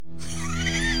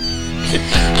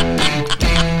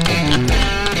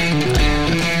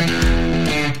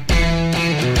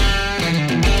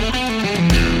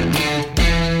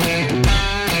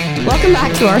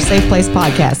to Our Safe Place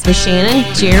podcast with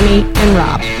Shannon, Jeremy, and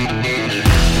Rob.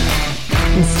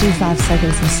 Let's do 5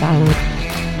 seconds of silence.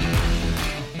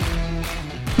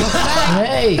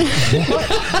 Hey.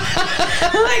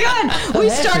 Oh my God. We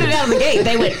started out of the gate.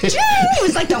 They went, Choo! It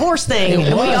was like the horse thing.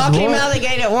 And we all came out of the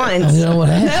gate at once. I know what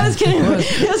happened. That was kind of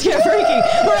freaky.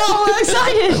 We're all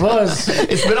excited. It was.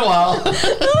 It's been a while.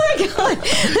 Oh my God.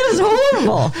 That was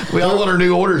horrible. We all want our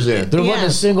new orders in. There wasn't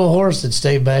a single horse that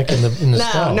stayed back in the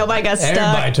stall. Nobody got stuck.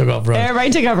 Everybody took off running. Everybody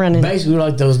took off running. Basically,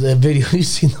 like those videos, you've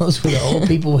seen those where the old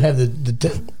people have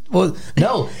well,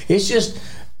 no, it's just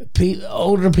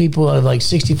older people of like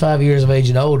 65 years of age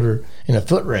and older in a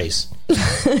foot race.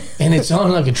 And it's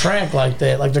on like a track like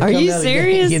that. Like they're Are coming you out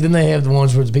serious? Yeah, then they have the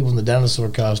ones where the people in the dinosaur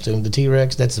costume, the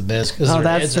T-Rex, that's the best. Oh,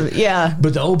 that's, yeah.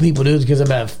 But the old people do it because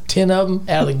about 10 of them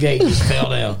out of the gate just fell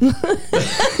down.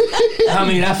 I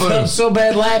mean, I felt so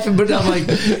bad laughing, but I'm like,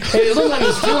 it looked like it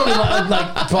was filming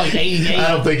like probably 88. I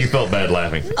don't think you felt bad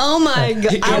laughing. Oh my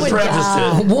God. I would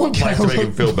die. One guy to make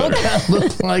him feel better. One guy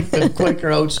looked like the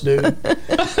Quaker Oats dude.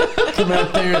 Come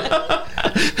out there.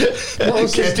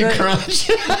 Captain Crunch.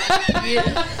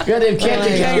 Goddamn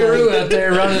Captain Kangaroo out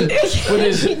there running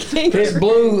with his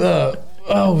blue.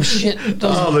 Oh shit!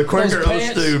 The Quaker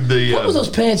Oats dude. What was those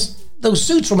pants? Those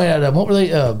suits were made out of. What were they?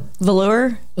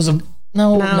 Velour? Was a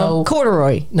no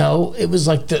corduroy. No, it was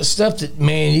like the stuff that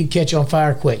you catch on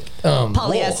fire quick.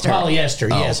 Polyester.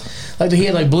 Yes, like he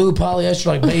had like blue polyester,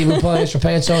 like baby blue polyester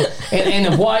pants on,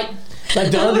 and the white. Like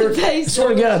the under,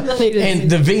 sort of God, and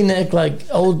the V-neck, like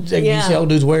old, you see old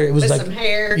dudes wear. It was with like some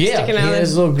hair sticking out.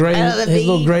 His little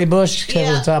gray bush came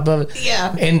on the top of it.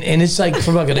 Yeah, and it's like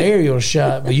from like an aerial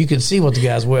shot, but you can see what the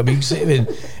guys wear. But you can see,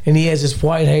 and he has this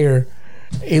white hair.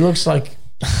 He looks like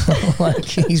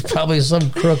he's probably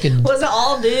some crooked. Was it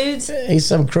all dudes? He's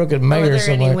some crooked mayor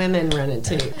somewhere. Were there any women running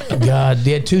too? God,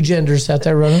 they had two genders out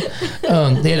there running.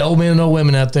 They had old men and old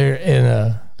women out there,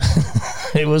 and.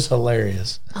 It was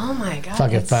hilarious. Oh my God! If I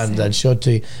could find it, I'd show it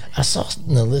to you. I saw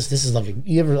this is like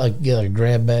you ever like get like a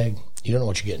grab bag? You don't know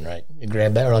what you're getting, right? A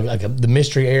grab bag, or like the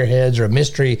mystery Airheads or a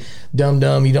mystery Dum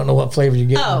Dum. You don't know what flavor you're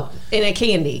getting. Oh, in a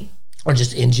candy. Or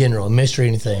just in general, a mystery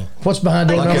anything. What's behind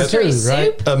door number 2,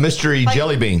 right? A mystery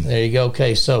jelly bean. There you go.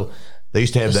 Okay, so. They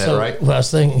used to have that, right? Well, I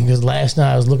was thinking, because last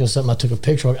night I was looking at something, I took a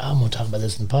picture. I'm going to talk about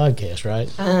this in the podcast, right?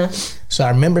 Uh-huh. So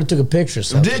I remember I took a picture of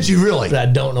something. Did you really? But I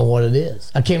don't know what it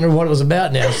is. I can't remember what it was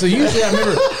about now. So usually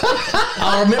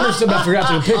I'll remember something I forgot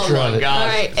to take a picture on it. All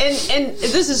right, and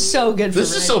this is so good for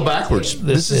This is so backwards.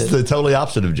 This is the totally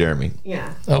opposite of Jeremy.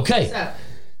 Yeah. Okay. So,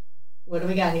 what do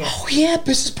we got here? Oh, yeah,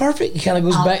 this is perfect. It kind of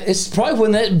goes back. It's probably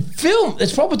when that film,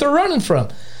 it's probably what they're running from.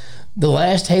 The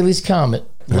last Halley's Comet.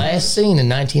 Last seen in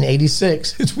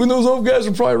 1986. It's when those old guys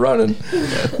are probably running.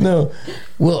 No.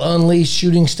 Will unleash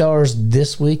shooting stars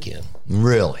this weekend.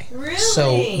 Really?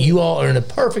 So you all are in a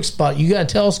perfect spot. You got a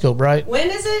telescope, right? When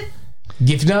is it?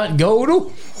 If not, go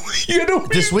to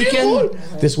this weekend?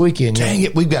 This weekend, yeah. Dang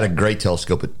it. We've got a great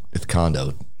telescope at the condo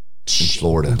in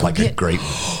Florida. Like a great...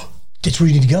 That's where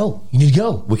you need to go. You need to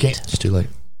go. We can't. It's too late.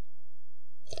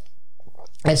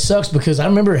 That sucks because I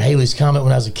remember Halley's Comet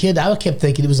when I was a kid. I kept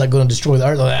thinking it was like going to destroy the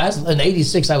Earth. In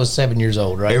 '86, I was 7 years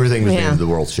old, right? Everything was the end of the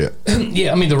world shit.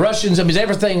 Yeah, I mean the Russians. I mean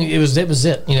everything. It was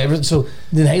it. You know. So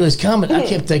then Halley's Comet. I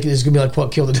kept thinking it's going to be like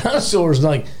what killed the dinosaurs. And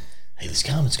like Halley's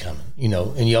Comet's coming. You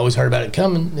know, and you always heard about it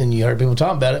coming, and you heard people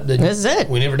talking about it. But that's it.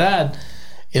 We never died.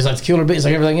 It's like the killer bees. It's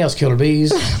like everything else. Killer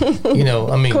bees. You know.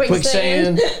 I mean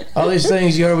quicksand. All these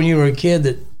things you heard when you were a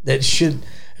kid that should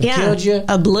have killed you.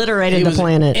 Obliterated the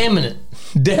planet. Imminent.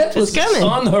 Death was coming.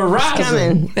 On the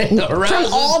horizon. It's coming. From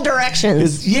all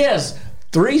directions. Yes.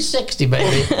 360,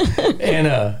 baby.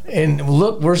 And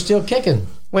look, we're still kicking.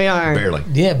 We are. Barely.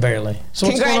 Yeah, barely. So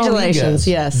congratulations,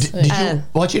 yes. Did you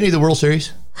watch any of the World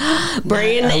Series?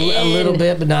 Brandon. A little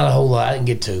bit, but not a whole lot. I didn't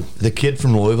get to. The kid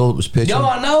from Louisville that was pitching. No,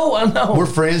 I know. We're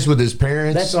friends with his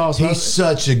parents. That's awesome.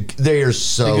 They are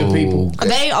so good people.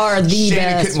 They are the Shannon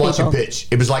best couldn't watch him pitch.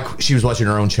 It was like she was watching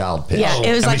her own child pitch. Yeah,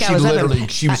 it was like she literally,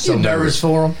 she was so nervous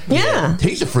for him. Yeah.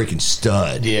 He's a freaking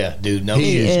stud. Yeah, dude. No,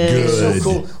 he is good. He's so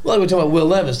cool. Like we're talking about Will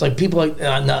Levis. Like people like,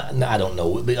 I don't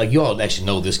know, but like you all actually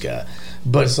know this guy.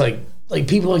 But it's like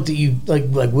people like that you like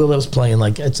Will Levis playing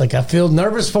like it's like I feel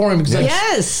nervous for him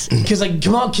because like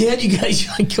come on kid you guys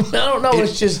like I don't know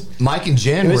it's just Mike and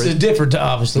Jen this is different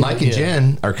obviously Mike and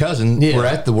Jen our cousin were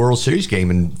at the World Series game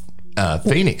in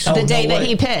Phoenix the day that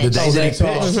he pitched. The day that he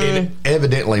pitched. And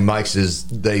evidently Mike says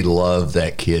they love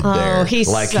that kid there. Oh, he's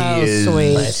like so he is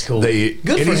sweet. That's cool. Good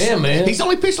for him, man. He's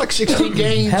only pitched like 16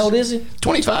 games. How old is he?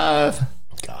 25.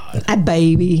 God, a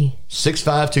baby. 6'5",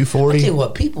 240. I tell you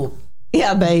what, people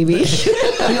Yeah, baby.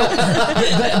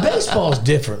 Baseball is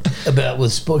different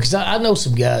with sport because I know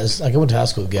some guys. Like I went to high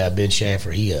school with a guy, Ben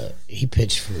Schaffer. He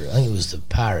pitched for I think it was the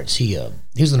Pirates. He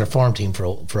was on their farm team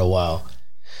for a while.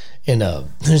 And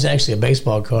there's actually a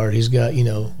baseball card he's got,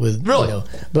 with really.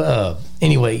 But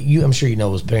anyway, I'm sure you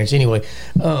know his parents. Anyway,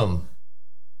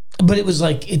 but it was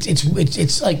like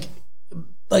it's like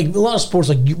a lot of sports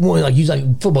like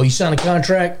football. You sign a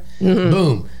contract,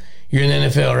 boom, you're in the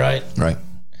NFL, right? Right.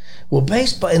 Well,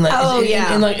 baseball and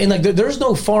there's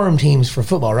no farm teams for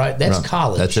football, right? That's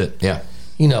college. That's it. Yeah.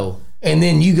 And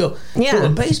then you go. Yeah.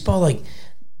 But baseball, like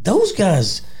those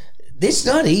guys. It's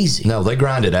not easy. No, they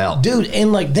grind it out. Dude,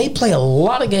 and they play a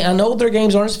lot of games. I know their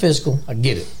games aren't as physical. I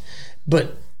get it.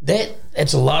 But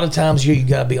that's a lot of times you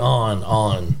got to be on,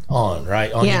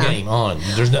 right? On your game, on.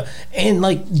 There's no, and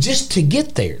just to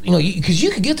get there, because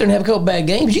you could get there and have a couple bad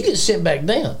games. You get sent back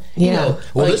down. Yeah.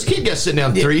 Well, this kid got sitting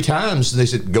down 3 times. And they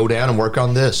said, go down and work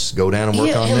on this. Go down and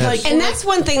work on this. And that's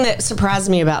one thing that surprised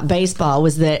me about baseball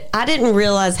was that I didn't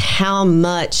realize how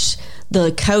much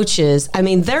the coaches,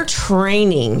 they're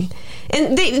training.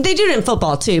 And they do it in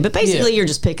football too, but basically you're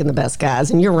just picking the best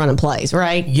guys and you're running plays,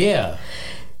 right? Yeah.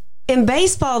 In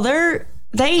baseball,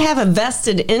 they have a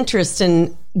vested interest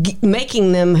in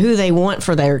making them who they want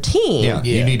for their team. Yeah.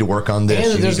 You need to work on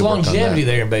this. And there's longevity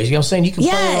there in baseball. You know what I'm saying? You can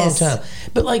play a long time.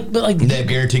 But they have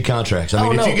guaranteed contracts.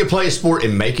 If you can play a sport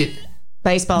and make it,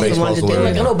 baseball's the one to do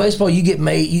it. I know baseball, you get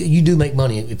made. You do make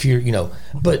money if you're,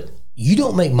 but you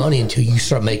don't make money until you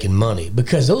start making money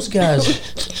because those guys,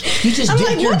 you just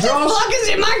dip your draws. What the fuck is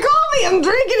in my coffee? I'm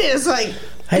drinking it. It's like,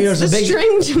 hey, there's a big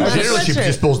string to my generally she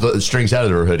just pulls the strings out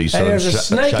of her hoodie. So hey, there's a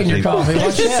snake in your coffee.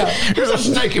 Watch out. There's a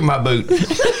snake in my boot. Let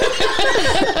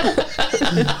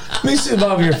me see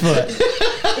above your foot.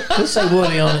 Let's say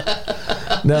Woody on it.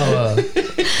 No,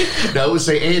 no,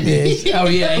 say Andy. Oh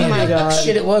yeah, Andy. Oh my God.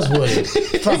 Shit, it was Woody.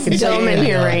 Fucking dumb in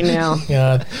here right now.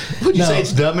 God. Would you say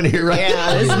it's dumb in here right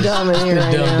now? Yeah, it's dumb in here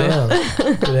right now.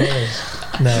 Down.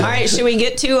 No. All right, should we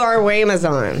get to our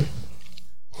Amazon?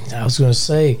 I was going to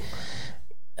say,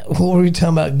 what were we talking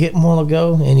about getting a while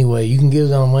ago? Anyway, you can get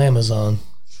it on Amazon.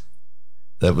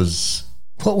 That was...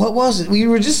 What was it? We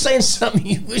were just saying something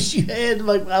you wish you had.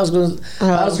 I was going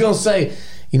to say,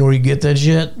 you know where you get that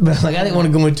shit? But I didn't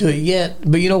want to go into it yet.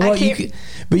 But you know what? You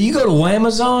go to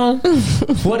Amazon.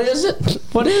 What is it?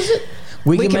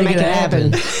 We can make it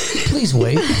happen. Please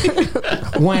wait.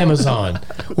 Amazon.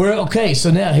 Okay,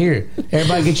 so now here.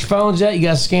 Everybody get your phones out. You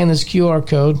got to scan this QR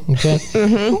code. Okay?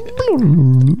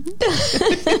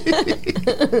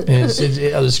 And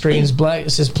the screen's black. It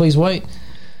says, please wait.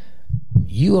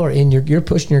 You are you're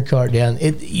pushing your cart down.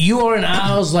 You are in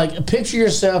aisles picture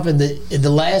yourself in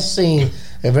the last scene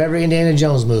of every Indiana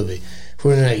Jones movie.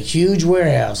 We're in a huge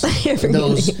warehouse,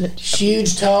 those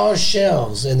huge tall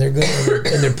shelves, and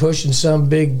they're pushing some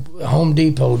big Home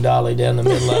Depot dolly down the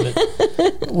middle of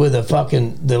it with a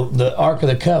fucking the Ark of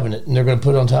the Covenant, and they're going to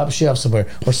put it on top of a shelf somewhere,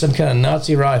 or some kind of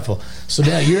Nazi rifle. So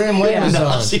now you're in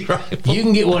Amazon. You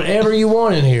can get whatever you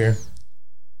want in here.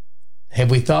 Have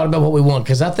we thought about what we want?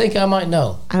 Because I think I might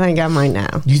know. I think I might know.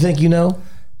 Do you think you know?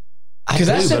 Because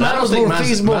I said mine was more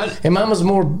feasible, and mine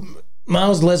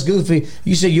was less goofy.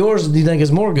 You said yours. Do you think is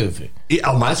more goofy?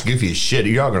 Yeah, mine's goofy as shit.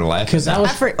 You're all gonna laugh. Because I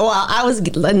was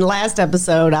in the last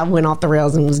episode. I went off the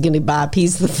rails and was going to buy a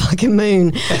piece of the fucking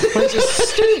moon, which is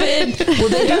stupid. Well,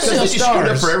 they do sell stars. You screwed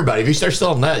up for everybody. If you start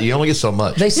selling that, you only get so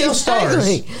much. They sell stars.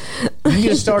 You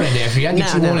get started there. I can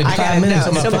get you one in 5 minutes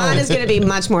on my phone. So mine is going to be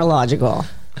much more logical.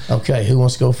 Okay, who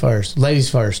wants to go first? Ladies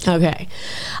first. Okay.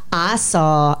 I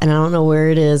saw, and I don't know where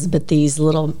it is, but these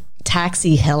little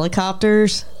taxi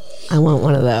helicopters. I want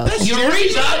one of those. That's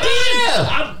Jerry's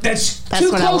idea. That's too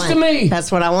close to me.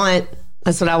 That's what I want.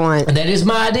 That is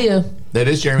my idea. That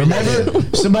is Jeremy's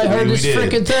idea. Somebody heard this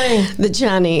freaking thing. The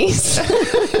Chinese.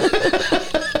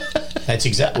 That's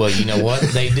exactly. Well, you know what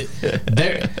they did.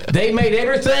 They made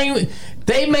everything.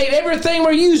 They made everything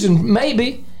we're using.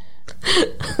 Maybe.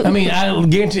 I mean, I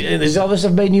guarantee. Is all this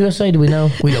stuff made in USA? Do we know?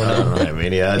 We don't know. I don't have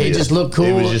any idea. It just looked cool,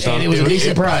 and it was a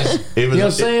decent price. It was, you know what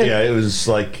I'm saying? Yeah, it was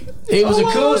like. It was the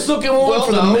coolest looking one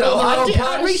for the middle of the road.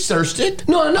 I researched it.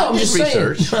 No, I'm just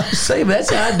saying.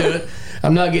 That's how I do it.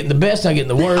 I'm not getting the best. I'm getting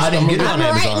the worst. I didn't get it on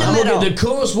Amazon. I'm going to get the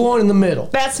coolest one in the middle.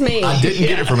 That's me. I didn't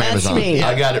get it from Amazon. Me.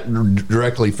 I got it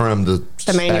directly from the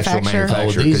manufacturer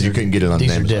because you couldn't get it on these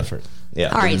Amazon. These are different.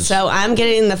 Yeah. All right, so I'm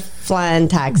getting the flying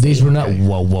taxi. These were not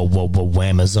whoa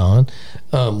Amazon.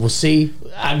 We'll see.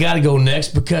 I got to go next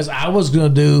because I want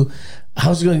the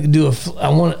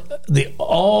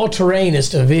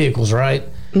all-terrainest of vehicles, right?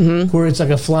 Mm-hmm. Where it's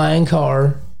like a flying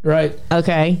car, right?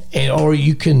 Okay. Or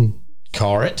you can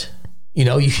car it. You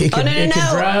know, it can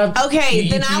drive. Okay,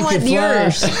 then I want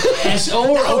yours.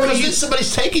 Or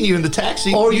somebody's taking you in the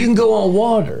taxi. Or you can go on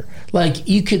water. Like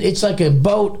you could, it's like a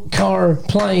boat, car,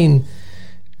 plane,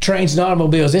 trains, and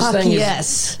automobiles. This thing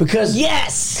is because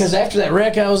after that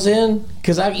wreck I was in,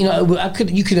 because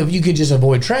you could just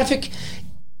avoid traffic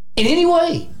in any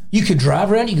way. You could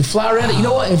drive around. You could fly around it. You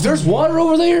know what? If there's water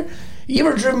over there, you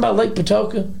ever driven by Lake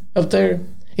Patoka up there?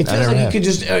 It feels like you could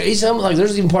just. Like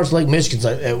there's even parts of Lake Michigan.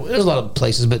 Like, there's a lot of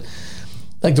places, but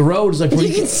like the road is like where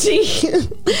you can see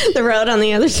the road on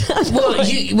the other side. Well,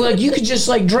 you could just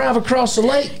like drive across the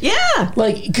lake. Yeah,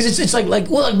 like because it's like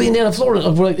being down in Florida.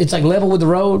 It's like level with the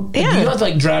road. Yeah, you don't have to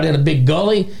like drive down a big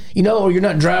gully, or you're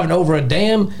not driving over a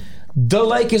dam. The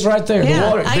lake is right there. Yeah, the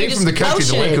water. Being from the country,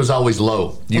 the lake was always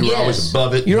low. You were always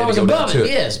above it. You're always above it.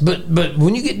 Yes, but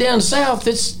when you get down south,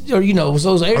 it's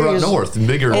those areas. Or up north, and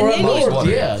bigger. Or up north.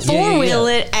 Yeah, four-wheel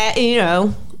it.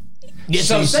 Yes,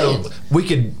 I'm saying. So we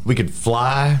could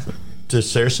fly to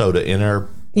Sarasota in our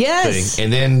thing,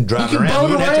 and then drive around.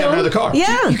 We would have to have another car.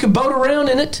 Yeah, you can boat around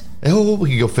in it. Oh, we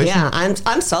could go fishing. Yeah,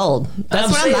 I'm sold.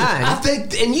 That's what I'm buying. I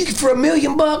think, and you could for $1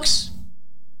 million.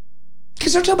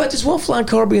 Because they're talking about this one flying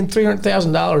car being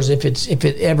 $300,000 if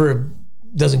it ever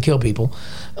doesn't kill people.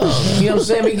 You know what I'm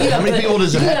saying? I mean, how many people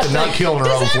does it have to not kill on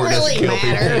their own before it doesn't kill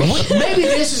people? Maybe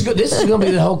this is going to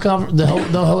be the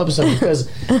whole episode because.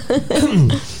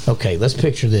 Okay, let's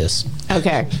picture this.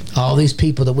 Okay, all these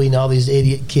people that we know, all these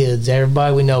idiot kids,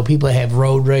 everybody we know, people that have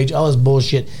road rage, all this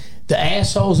bullshit. The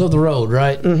assholes of the road,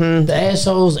 right? Mm-hmm. The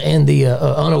assholes and the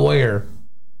unaware.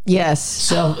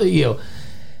 Yes.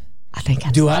 I think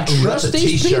do I trust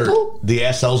these people? The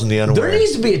assholes and the unaware. There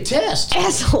needs to be a test.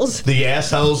 Assholes. The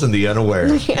assholes and the unaware.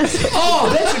 Oh,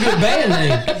 that's a good band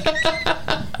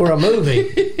name. Or a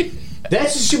movie. That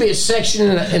should be a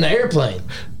section in an airplane.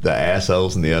 The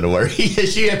assholes and the unaware.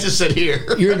 Yes, you have to sit here.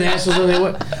 You're the assholes and the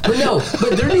unaware.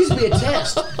 But there needs to be a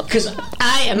test. Because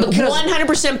I am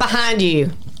 100% behind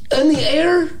you. In the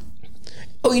air.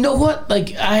 Oh, you know what?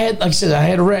 I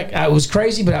had a wreck. I was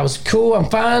crazy, but I was cool. I'm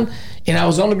fine. And I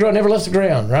was on the ground, never left the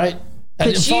ground, right?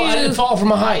 I didn't fall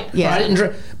from a height. Yeah.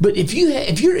 Right? But if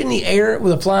you're in the air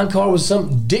with a flying car with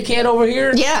some dickhead over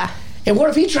here, yeah. And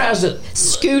what if he tries to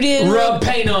scoot in, rub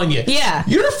paint on you? Yeah,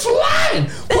 you're flying.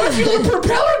 What if your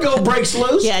propeller breaks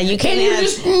loose? Yeah, you can't have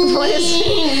just you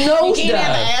can't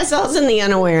have assholes and the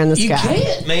unaware in the sky. You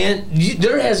can't, man.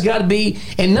 There has got to be,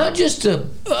 and not just a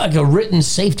written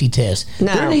safety test.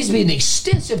 No. There needs to be an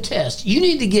extensive test. You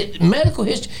need to get medical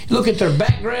history, look at their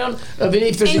background of any.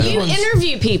 If there's and you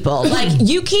interview people.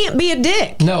 You can't be a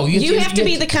dick. No, you have to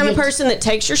be the kind of person that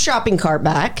takes your shopping cart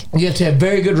back. You have to have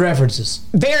very good references.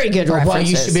 Very good references. Why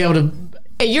you should be able to.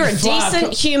 You're a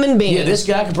decent human being. Yeah, this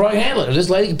guy could probably handle it, or this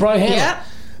lady could probably handle it.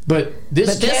 But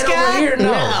this guy over here,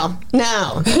 no.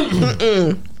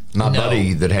 My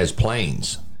buddy that has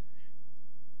planes.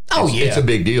 It's a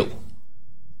big deal.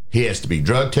 He has to be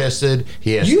drug tested.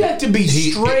 You have to be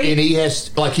straight. And he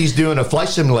has, he's doing a flight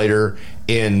simulator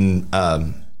in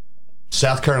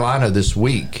South Carolina this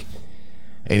week.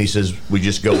 And he says, we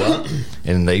just go up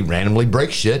and they randomly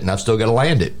break shit and I've still got to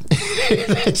land it.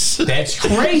 That's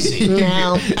crazy.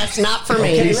 No, that's not for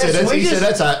me. He said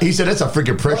that's a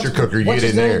freaking pressure cooker you get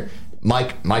in there.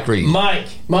 Mike Reed.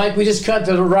 Mike, we just cut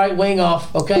the right wing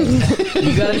off. Okay,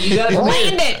 you got to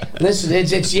land it. Listen,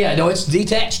 it's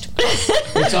detached.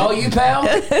 It's all you, pal.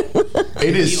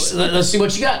 It is. Let's see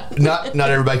what you got. Not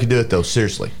everybody can do it though.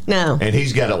 Seriously. No. And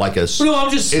he's got it like a. No, I'm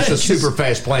just saying. It's a super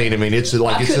fast plane. I mean, it's the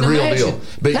real deal.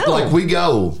 But we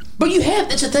go. But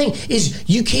that's the thing is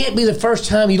you can't be the first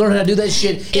time you learn how to do that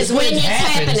shit. It's when it's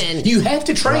happening. You have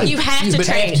to train. Right. You have to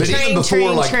train. But even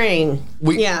before, train.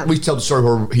 We told the story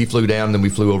where he flew down, and then we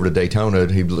flew over to Daytona,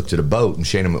 and he looked at a boat, and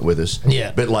Shannon went with us.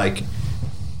 Yeah. But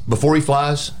before he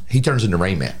flies, he turns into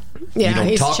Rain Man. Yeah, you don't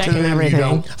he's talk checking to him. everything. You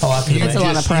don't. I can imagine. It's a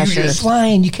lot of pressure. You're just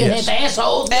flying. You can't have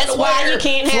assholes. That's why you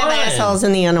can't have assholes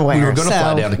in the unaware. We were going to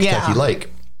fly down to Kentucky Lake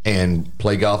and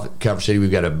play golf at Calvert City.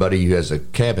 We've got a buddy who has a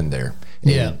cabin there.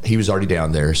 Yeah, he was already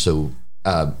down there, so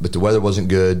but the weather wasn't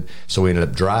good, so we ended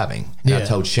up driving. And I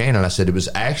told Shannon, I said it was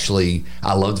actually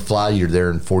I love to fly. You're there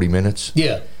in 40 minutes.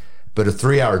 Yeah, but a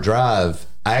 3-hour drive.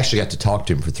 I actually got to talk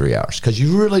to him for 3 hours because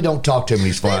you really don't talk to him when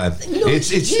he's flying. He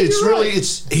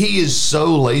is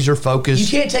so laser focused. You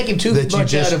can't take him too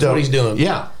much out of what he's doing.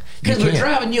 Yeah. Because we're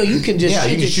driving, you can just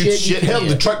shoot shit. Hell,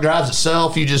 the truck drives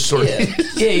itself. You just sort of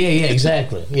yeah,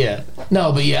 exactly. Yeah,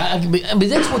 no, but I mean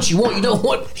that's what you want. You don't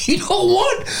want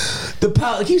the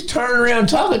pilot that keeps turning around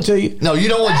talking to you. No, you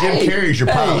don't want Jim Carrey as your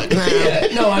pilot. Yeah,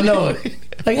 no, I know it.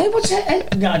 Like, hey, what's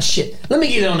that? God, shit. Let me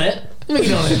get on that.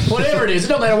 Whatever it is, it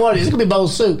don't matter what it is. It's gonna be bowl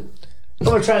suit. I'm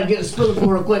going to try to get a spoon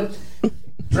real quick.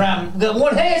 Got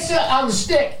one hand on the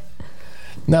stick.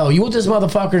 No, you want this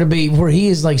motherfucker to be where he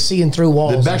is like seeing through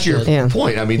walls. Back to your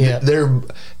point. I mean, they're...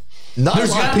 There's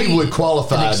a lot of people would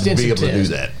qualify to be able to do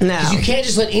that. No. You can't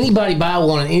just let anybody buy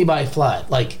one and anybody fly it.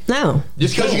 Like, no.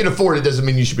 Just because you can afford it doesn't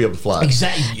mean you should be able to fly.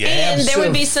 Exactly. Yeah, and there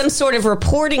would be some sort of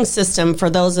reporting system for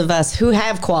those of us who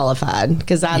have qualified,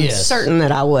 because I'm certain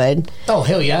that I would. Oh,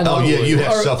 hell yeah. I know you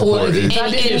have self-reported. If I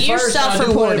did it first, I'd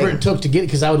do whatever it took to get it,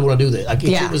 because I would want to do that. Like,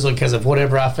 if it was like because of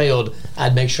whatever I failed,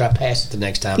 I'd make sure I passed it the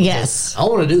next time. Yes. I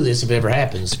want to do this if it ever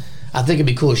happens. I think it'd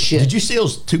be cool as shit. Did you see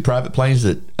those 2 private planes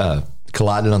that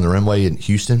collided on the runway in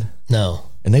Houston? No.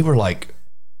 And they were like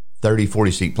 30,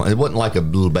 40 seat planes. It wasn't like a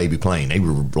little baby plane. They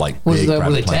were like big private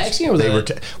were they planes. taxiing? Or they were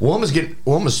one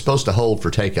was supposed to hold for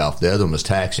takeoff. The other one was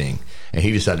taxiing, and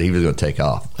he decided he was going to take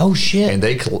off. Oh shit! And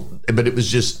but it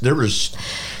was just there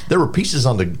were pieces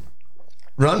on the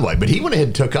runway, but he went ahead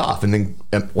and took off and then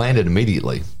landed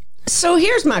immediately. So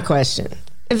here's my question.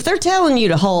 If they're telling you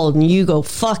to hold and you go,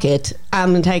 fuck it,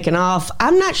 I'm taking off,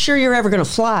 I'm not sure you're ever going to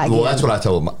fly again. Well, that's what I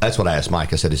told him. That's what I asked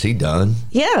Mike. I said, is he done?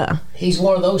 Yeah. He's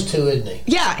one of those two, isn't he?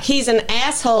 Yeah, he's an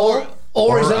asshole.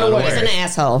 Or he's unaware. He's an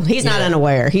asshole. He's not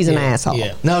unaware. He's an asshole.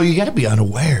 Yeah. No, you got to be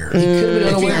unaware. He could have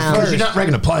been unaware first. You're not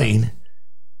wrecking a plane.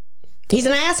 He's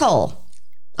an asshole.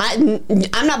 I'm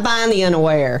not buying the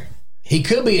unaware. He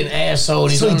could be an asshole.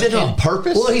 So he did it on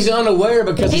purpose? Well, he's unaware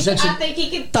because he's such I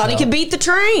think thought he could beat the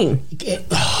train.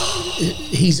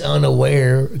 He's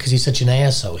unaware because he's such an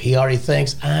asshole. He already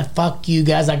thinks, fuck you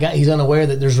guys. He's unaware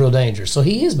that there's real danger. So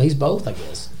he's both, I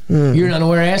guess. You're an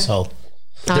unaware asshole.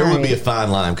 There would be a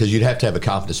fine line because you'd have to have a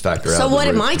confidence factor. So what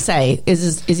did Mike say?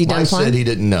 Is he done flying? Mike said he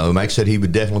didn't know. Mike said he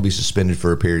would definitely be suspended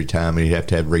for a period of time and he'd have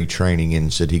to have retraining,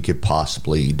 and said he could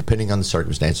possibly, depending on the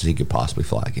circumstances, he could possibly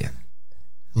fly again.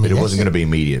 But it wasn't going to be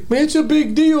immediate. Man, it's a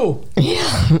big deal.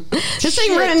 Yeah. This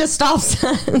thing ran a stop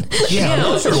sign. Yeah,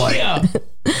 those are like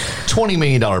 $20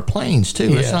 million planes,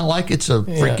 too. It's not like it's a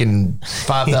freaking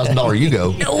 $5,000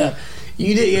 Yugo. No.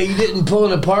 You didn't pull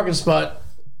in a parking spot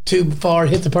too far,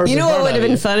 hit the person. You know what would have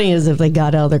been funny is if they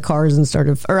got out of their cars and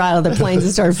out of their planes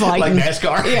and started fighting. Like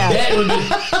NASCAR? Yeah. That would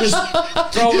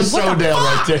be just throw the down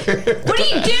right there. What are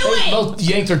you doing? Both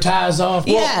yanked their ties off.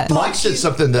 Yeah. Well, Mike said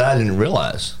something that I didn't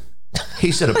realize.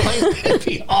 He said a plane. That'd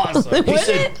be awesome.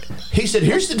 He said,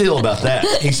 here's the deal about that.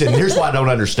 He said, here's why I don't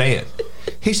understand.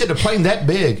 He said a plane that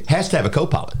big has to have a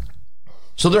co-pilot.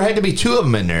 So there had to be 2 of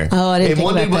them in there. Oh, I didn't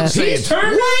think about that. He's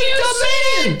turned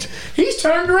around. He's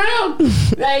turned around.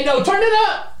 Hey, no, turn it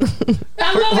up.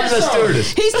 I love Where's that that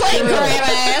stewardess? He's playing grab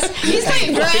ass. He's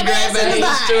playing grab ass in the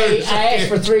back. I asked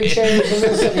for 3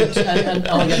 cherries. I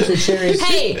only got 2 cherries.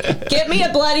 Hey, get me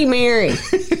a Bloody Mary.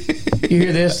 You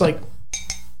hear this? Like,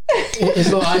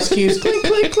 his little ice cubes. Clink,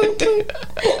 clink, clink, clink.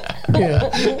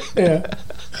 Yeah.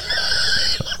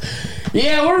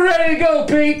 Yeah, we're ready to go,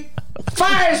 Pete.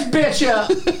 Fire this bitch up.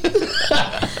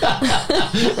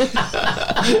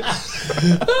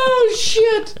 Oh,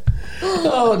 shit.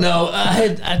 Oh, no.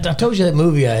 I told you that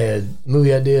movie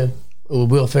idea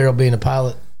with Will Ferrell being a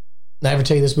pilot. Did I ever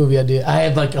tell you this movie idea? I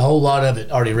had like a whole lot of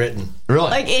it already written. Really?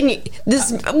 Like in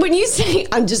this, when you say,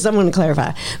 I'm going to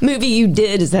clarify. Movie you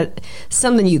did, is that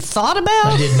something you thought about?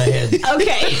 I did in my head.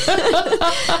 Okay.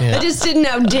 Yeah. I just didn't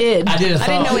know did. I did a thought.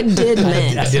 I didn't know it did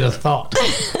meant. I did a thought.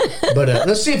 But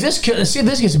let's see if this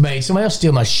gets made. Somebody else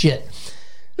steal my shit.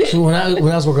 So when I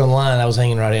was working online, I was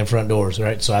hanging right in front doors,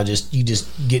 right? So you just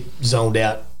get zoned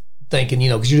out thinking,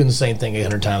 because you're doing the same thing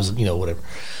 800 times, whatever,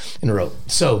 in a row.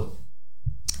 So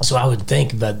I would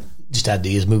think about just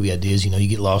ideas, movie ideas. You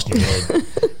get lost in your head,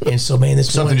 and so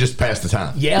this something just passed the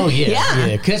time. Yeah,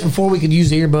 yeah. Because before we could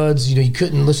use earbuds, you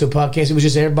couldn't listen to a podcast. It was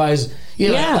just everybody's,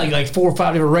 like 4 or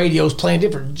 5 different radios playing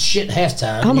different shit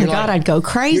halftime. Oh my God, I'd go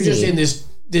crazy. You're just in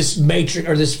this matrix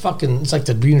or this fucking. It's like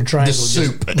the Bermuda Triangle. This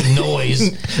soup noise.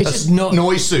 It's just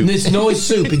noise soup. It's noise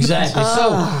soup, exactly.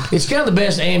 So it's kind of the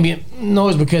best ambient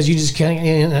noise because you just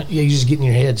you just get in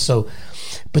your head. So.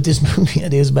 But this movie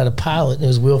idea is about a pilot, and it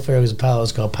was Will Ferrell was a pilot. It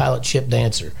was called Pilot Chip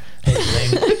Dancer.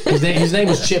 His name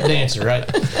was Chip Dancer, right?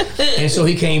 And so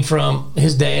he came from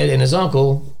his dad and his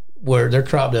uncle, where they're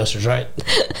crop dusters, right?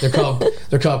 They're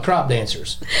called crop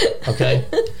dancers, okay?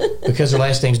 Because their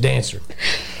last name's Dancer.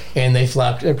 And they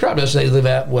fly, they're crop dusters, they live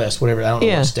out west, whatever, I don't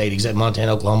know what state, exactly,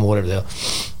 Montana, Oklahoma, whatever the hell.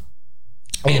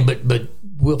 And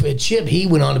but Chip, he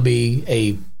went on to be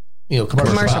a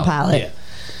commercial pilot. Yeah.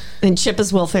 And Chip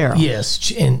is Will Ferrell.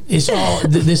 Yes, and it's all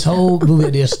this whole movie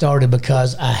idea started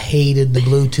because I hated the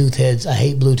Bluetooth heads. I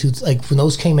hate Bluetooth. Like when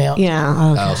those came out.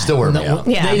 Yeah. Oh, still wear me out.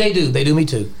 Yeah. They do me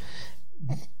too.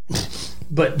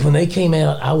 But when they came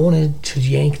out, I wanted to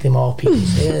yank them off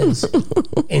people's heads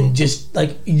and just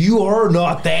like, you are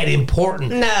not that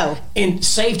important. No. And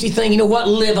safety thing, you know what?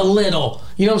 Live a little.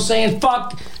 You know what I'm saying?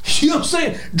 Fuck. You know what I'm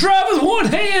saying? Drive with one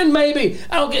hand, maybe.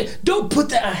 Don't put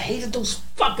that. I hated those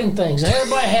fucking things.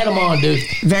 Everybody had them on, dude.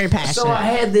 Very passionate. So I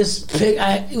had this.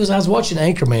 I was watching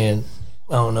Anchorman.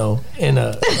 I don't know, and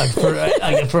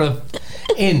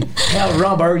and how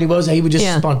Ron Burgundy was, he was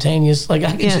just spontaneous. Like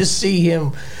I could just see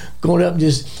him going up and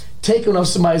just taking off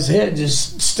somebody's head,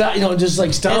 just stop, just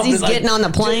like stop. As he's getting on the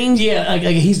plane. Like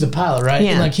he's the pilot, right?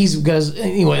 Yeah. And like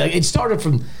anyway, like it started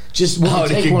from just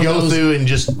he could go through and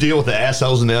just deal with the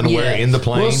assholes in the underwear in the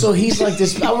plane. Well, so he's like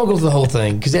this. I won't go through the whole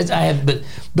thing because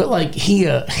but like he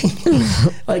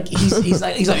like he's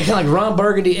like kind of like Ron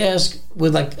Burgundy-esque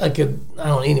with like a I don't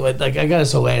know, anyway, like I got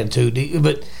his whole attitude,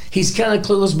 but he's kind of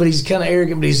clueless, but he's kind of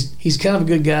arrogant, but he's kind of a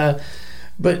good guy.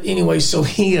 But anyway, so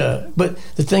but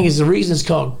the thing is, the reason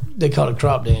they call it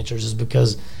crop dancers is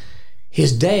because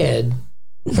his dad,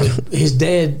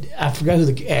 I forgot who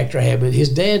the actor had, but his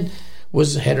dad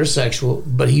was heterosexual,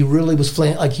 but he really was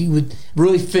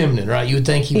really feminine, right? You would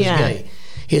think he was gay.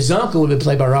 His uncle would have been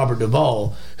played by Robert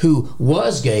Duvall, who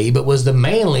was gay, but was the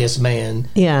manliest man.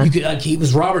 Yeah. He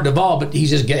was Robert Duvall, but he's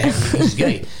just gay. He's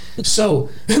gay. So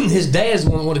his dad's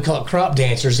one wanted to call it crop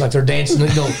dancers, like they're dancing,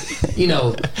 and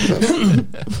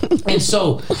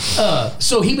so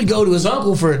he would go to his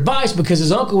uncle for advice because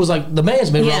his uncle was like the man's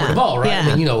man, Robert Duvall, right? Yeah.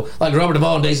 I mean, like Robert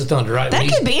Duvall in Days of Thunder, right?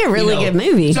 That could be a really good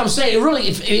movie. So I'm saying, really,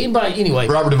 if anybody, anyway,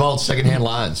 Robert Duvall's secondhand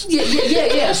lines.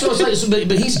 Yeah. So it's like,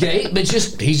 but he's gay, but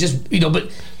he's just,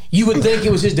 but. You would think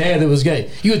it was his dad that was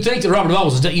gay. You would think that Robert Duvall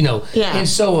was, Yeah. And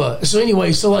so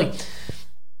anyway, so like,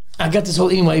 I got this whole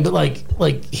anyway, but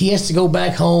like he has to go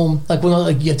back home. Like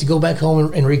you have to go back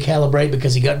home and recalibrate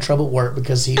because he got in trouble at work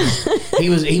because he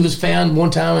was found one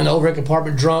time in an overhead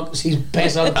compartment drunk. He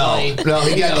passed out of the plane. Oh, no,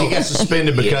 he got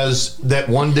suspended because that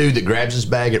one dude that grabs his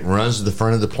bag and runs to the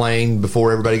front of the plane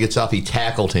before everybody gets off, he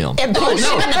tackled him. And punched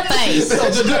him in the face. There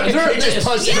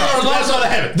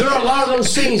are a lot of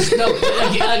those scenes. No,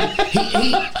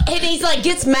 and he's like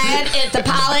gets mad at the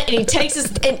pilot and he takes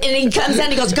his and he comes out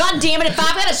and he goes, God damn it, if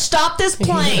I've got to stop this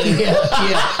plane. Yeah.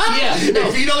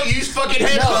 If you don't use fucking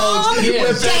headphones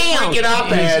with that freaking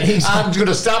iPad, I'm going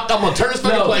to stop. I'm going to turn this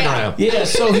fucking plane around. Yeah,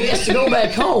 so he has to go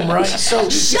back home, right? So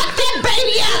shut that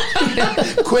baby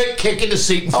up. Quick, kicking the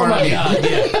seat in front of you. God,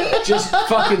 yeah. Just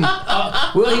fucking.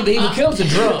 Well, he becomes a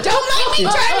drunk. Don't make me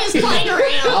turn this plane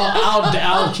around.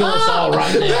 I'll kill us all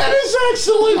right now. That is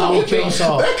excellent. I will kill us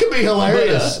all. That could be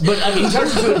hilarious. But I mean, he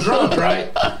turns into a drunk, right?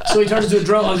 So he turns into a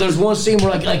drunk. Like, there's one scene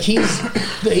where like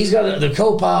he's got the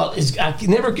co-pilot. I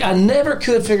never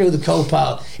could figure out the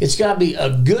co-pilot. It's got to be a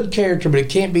good character, but it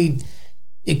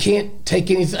can't take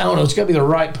anything. I don't know. It's got to be the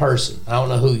right person. I don't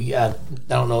know who. I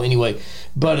don't know anyway.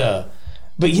 But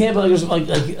yeah, but there's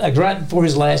like right before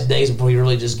his last days, before he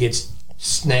really just gets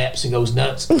snaps and goes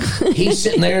nuts. He's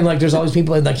sitting there and like there's all these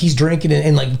people and like he's drinking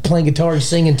and like playing guitar and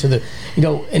singing to the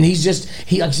and he's just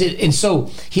like I said, and so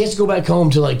he has to go back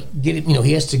home to like get it.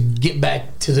 He has to get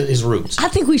back to his roots. I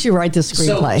think we should write this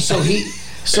screenplay.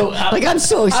 I'm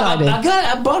so excited.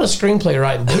 I bought a screenplay,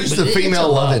 right? Who's the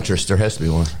female love interest? There has to be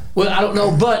one. Well, I don't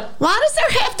know, but why does there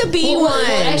have to be one?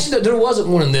 Actually, there wasn't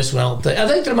one in this one. I don't think. I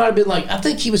think there might have been I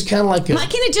think he was kind of like. Why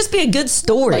can't it just be a good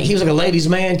story? Like he was like a ladies'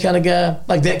 man kind of guy,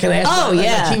 like that kind of. Oh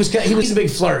yeah. Like he was a big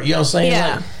flirt. You know what I'm saying?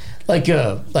 Yeah. Like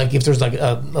if there's like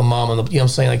a mom on the, you know what I'm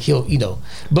saying? Like he'll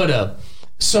but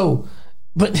so.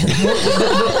 But or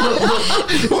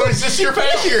is this your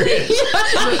fantasy or his? This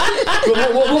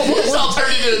all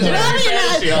turned into a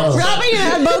fantasy. Robbie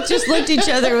and I both just looked at each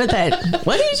other with that.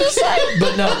 What did you just say?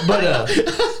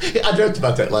 I joked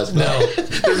about that last night. No,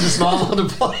 there was a small on the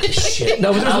plane. Shit.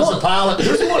 No, but I was a pilot.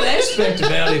 There's one aspect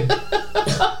about him.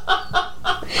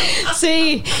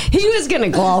 See, he was going to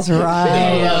gloss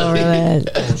right over that.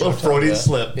 A little Freudian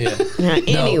slip. Yeah.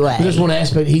 Anyway, there's one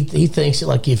aspect he thinks that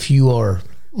like if you are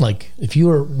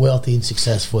wealthy and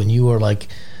successful and you are like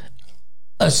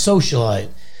a socialite,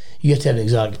 you have to have an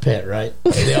exotic pet, right?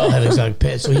 They all have exotic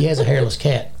pets. So he has a hairless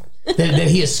cat that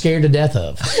he is scared to death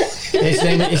of.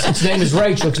 Its name is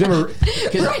Rachel.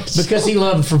 Because he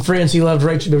loved from Friends. He loved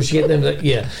Rachel. She had them.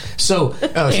 Yeah. So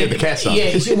she had the cat stuff.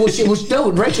 Yeah.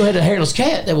 Rachel had a hairless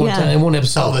cat at one time in one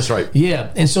episode. Oh, that's right.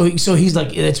 Yeah. And so he's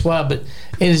like, that's why. But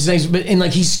And his name's, and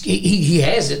like he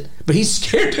has it, but he's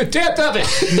scared to death of it.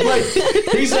 Like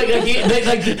he's like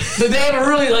they have a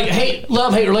really like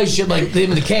love-hate relationship, like him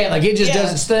and the cat. Like it just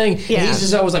does its thing. Yeah. And he's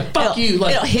just always like, "Fuck you!"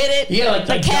 Like it'll hit it. Yeah, like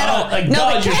the cat.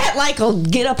 God, the cat like will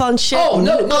get up on shit. Oh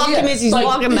no, him as he's like,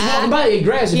 walking by. He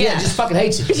grabs him. Yeah, just fucking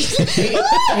hates it.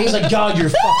 He's like, "God, you're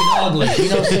fucking ugly." You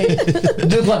know what I'm saying?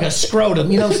 Dude, like a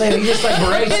scrotum. You know what I'm saying? He just like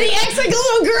berates. And he acts like a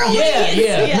little girl.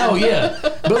 Yeah.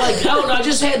 But like, I don't know. I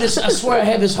just had this. I swear, I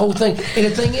had this whole thing. And the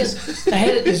thing is, I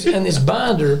had it in this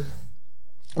binder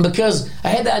because I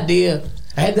had the idea.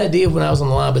 I had the idea when I was on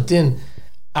the line, but then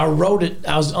I wrote it.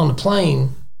 I was on the plane.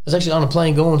 I was actually on a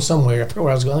plane going somewhere. I forgot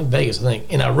where I was going. I think Vegas, I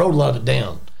think. And I wrote a lot of it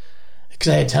down because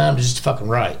I had time to just fucking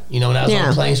write. You know, and I was on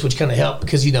the plane, which kind of helped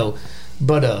because, you know,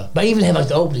 but I even had like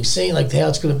the opening scene, like how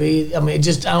it's going to be. I mean, it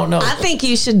just, I don't know. I think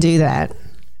you should do that.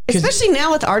 Especially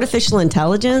now with artificial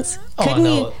intelligence.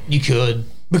 Couldn't you could.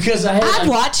 Because I'd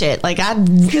watch it. Like,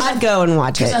 I'd go and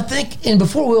watch it. Because I think, and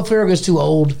before Will Ferrell gets too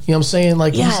old, you know what I'm saying?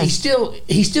 Like, he still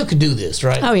could do this,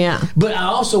 right? Oh, yeah. But I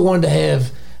also wanted to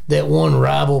have that one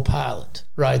rival pilot,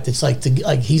 right? That's like,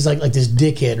 he's like this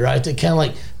dickhead, right? That kind of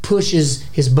like pushes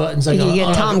his buttons. Like, you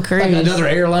get Tom Cruise. Like another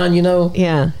airline, you know?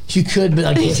 Yeah. You could, but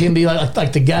like, him be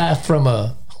like the guy from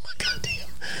oh my God damn.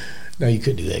 No, you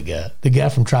couldn't do that guy. The guy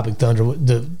from Tropic Thunder,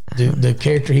 the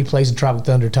character he plays in Tropic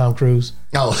Thunder, Tom Cruise.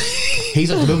 Oh,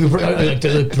 he's like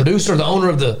the producer, the owner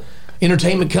of the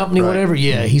entertainment company, whatever.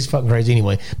 Yeah, he's fucking crazy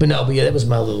anyway. But that was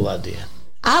my little idea.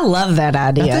 I love that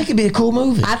idea. I think it'd be a cool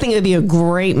movie. I think it'd be a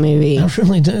great movie. I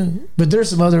really do. But there's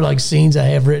some other like scenes I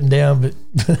have written down, but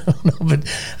I don't know.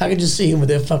 But I can just see him with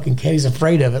that fucking cat. He's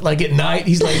afraid of it. Like at night,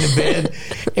 he's laying in bed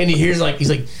and he hears he's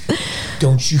like,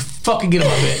 "Don't you fucking get on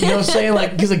my bed." You know what I'm saying?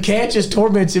 Like, because the cat just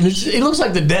torments him. It looks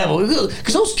like the devil.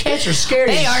 Because those cats are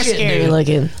scary. They are scary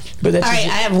looking. But that's all right.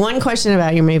 I have one question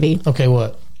about your movie. Okay,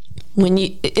 what?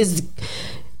 Is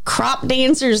Crop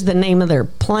Dancers the name of their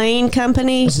plane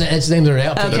company? It's the name of their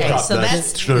outfit. Okay, so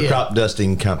that's the crop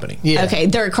dusting company. Yeah. Okay,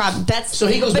 they're a crop. So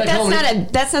he goes back home.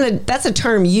 That's a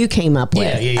term you came up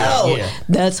with. Yeah.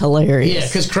 That's hilarious. Yeah,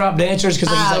 because crop dancers, because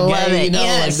he's like gay, you know,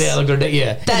 yes. like that.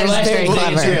 Yeah, that's very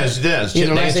clever. Yes.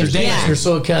 Their last name's Dancer,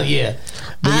 so it kind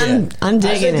of I'm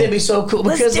digging I think that'd be so cool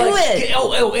because Let's do it.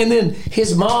 Oh, and then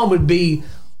his mom would be.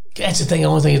 That's the thing. The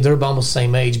only thing is they're almost the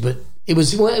same age, but it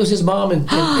was his mom in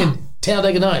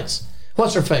Talladega Nights.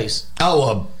 What's her face?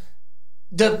 Oh,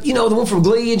 the one from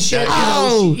Glee and shit.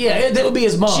 Oh, that would be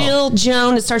his mom.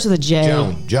 Joan. It starts with a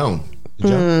J. Joan.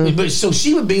 But so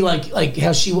she would be like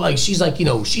how she's like she's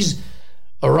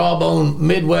a raw bone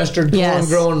Midwestern corn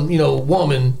growing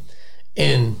woman,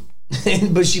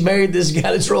 but she married this guy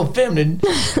that's real feminine.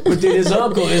 But then his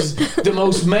uncle is the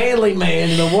most manly man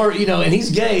in the world, and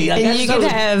he's gay. And you could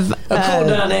have a cool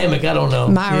dynamic. I don't know.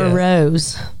 Myra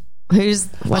Rose.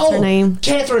 What's her name?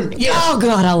 Catherine. Yes. Oh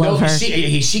God, I love her.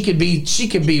 She could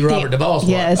be Robert Duvall's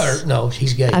wife. Or, no,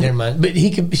 he's gay. Never mind. But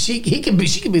she could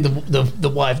be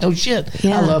the wife. No shit.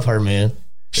 Yeah. I love her, man.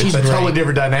 She's a totally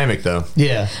different dynamic, though.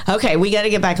 Yeah. Okay, we got to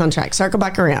get back on track. Circle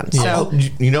back around. Yeah.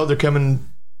 So they're coming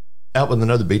out with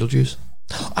another Beetlejuice.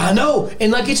 I know,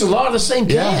 and it's a lot of the same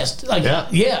cast.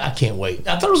 I can't wait.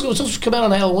 I thought it was supposed to come out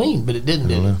on Halloween, but it didn't.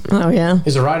 Did it? Oh yeah.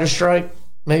 Is a writer's strike?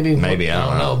 Maybe I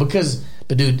don't know. But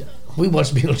dude, we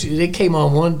watched Beetlejuice. It came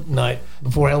on one night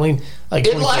before Halloween, like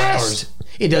 24 hours.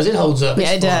 It does. It holds up.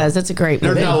 Yeah, it does. It's a great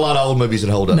movie. There's not a lot of old movies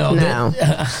that hold up. No.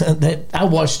 That I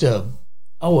watched.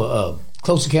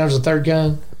 Close Encounters of the Third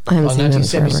Kind. I haven't seen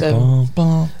 1977.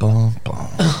 Oh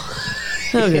God.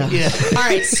 Yeah. All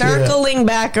right, circling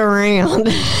back around,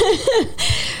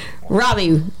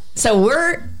 Robbie. So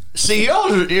we're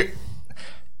y'all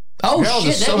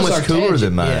are so much cooler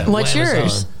than mine. Yeah. What's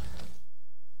yours?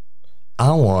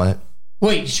 I want.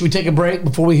 Wait, should we take a break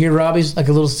before we hear Robbie's? Like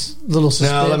a little suspense?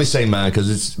 No, let me say mine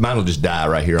because mine will just die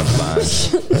right here on the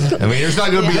vine. I mean, there's not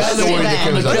going to be a story that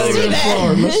comes out of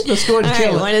it. Let's go ahead and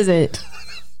kill it. What is it?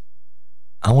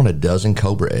 I want a dozen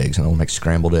cobra eggs, and I want to make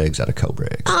scrambled eggs out of cobra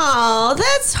eggs. Oh,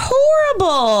 that's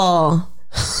horrible.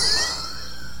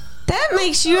 That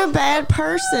makes you a bad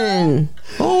person.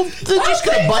 Well, they're just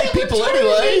going to bite people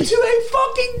anyway. Into a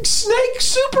fucking snake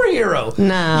superhero.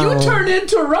 No. You turned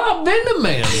into Rob Venom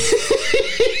Man.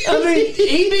 I mean,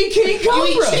 E.B. King Cobra.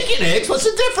 You eat chicken eggs. What's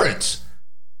the difference?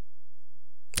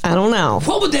 I don't know.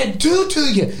 What would that do to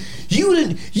you?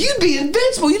 You'd be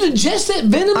invincible. You'd ingest that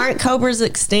venom. Aren't cobras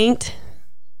extinct?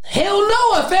 Hell no,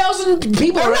 1,000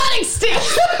 people are not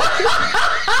extinct.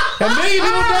 A million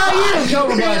people die a year in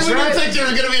cobra bites, right? I right? think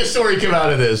there's going to be a story come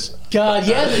out of this. God,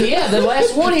 yeah, the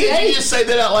last one he ate. Did you just say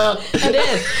that out loud? I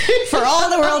did. For all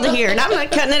the world to hear. And I'm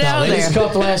not cutting it out of They there. just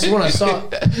caught the last one. I saw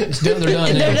it. It's done. They're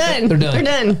done. They're done. They're done. They're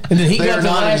done. And then he They're got the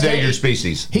not last endangered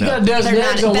species. He got a dozen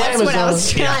eggs on That's what I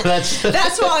was Amazon. trying. that's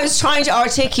That's what I was trying to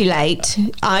articulate.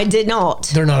 I did not.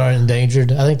 They're not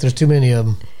endangered. I think there's too many of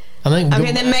them. I think.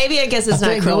 Okay, then maybe I guess it's I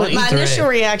not think cruel. they'll eat My their initial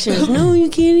egg. reaction is, no, you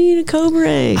can't eat a cobra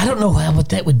egg. I don't know what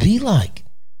that would be like.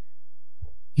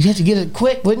 You'd have to get it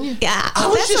quick, wouldn't you? Yeah, I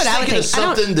was that's just what I would thinking think.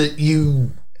 of something that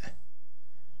you.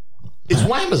 It's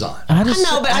Amazon. I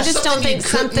know, but I just don't think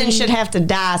something should have to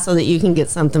die so that you can get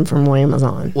something from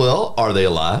Amazon. Well, are they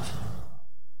alive?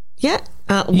 Yeah,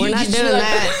 we're not doing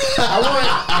that.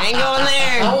 I ain't going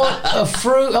there. I want a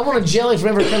fruit. I want a jelly from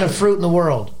every kind of fruit in the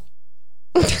world.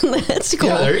 That's cool.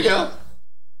 Yeah, there you go.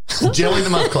 Jelly in the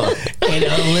Month Club. And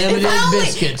unlimited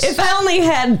biscuits. If I only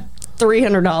had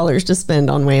 $300 to spend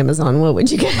on Amazon, what would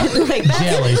you get? Like,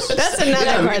 Jellies. That's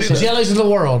another question. Jellies of the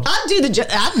world. I'd do the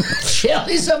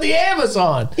Jellies of the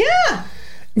Amazon. yeah.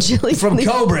 Jellies From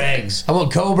Cobra eggs. I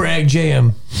want Cobra egg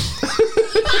jam.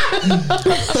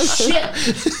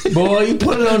 Shit. Boy, you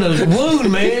put it on a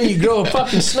wound, man. You grow a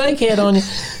fucking snake head on you.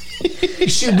 You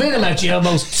shoot venom at your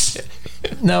elbows.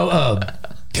 No,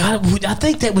 God, I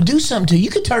think that would do something to you. You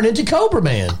could turn into Cobra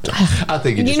Man. I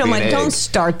think it just You know, be like, an don't egg.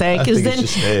 start that, because I think then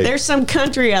it's just egg. there's some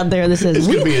country out there that says It's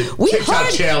gonna be a TikTok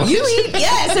challenge. you eat.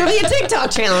 Yes, it'll be a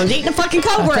TikTok challenge eating a fucking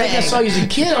cobra I think I egg. saw you as a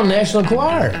kid on National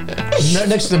Enquirer.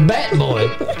 Next to the Bat Boy. You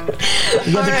got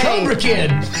All the right. Cobra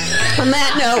Kid. On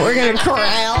that note, we're gonna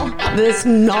corral this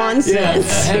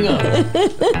nonsense. Hang on.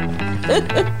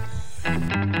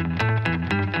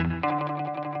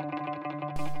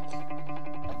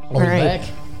 All right. Back.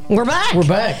 We're back. We're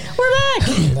back. We're back.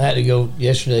 I had to go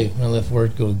yesterday when I left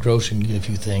work, go to the grocery and get a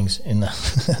few things. And I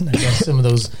got some of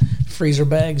those freezer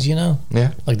bags, you know?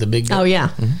 Yeah. Like the big. Oh yeah.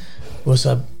 Well,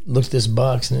 so I looked at this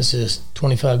box and it says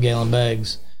 25-gallon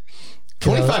bags.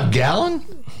 25 gallon?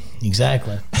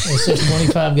 Exactly. It says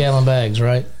 25-gallon bags,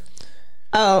 right?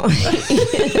 Oh.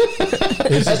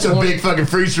 That's a big fucking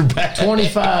freezer bag.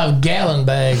 25-gallon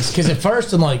bags. Because at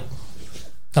first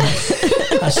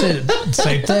I said the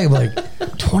same thing. I'm like,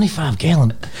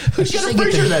 25-gallon. Who's got a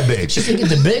freezer that big? She said, get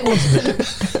the big ones.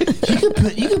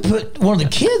 You could put one of the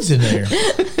kids in there.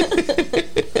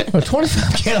 A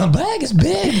 25-gallon bag is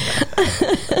big.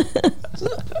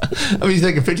 I mean, you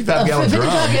think a 55-gallon drum.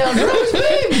 55-gallon drum is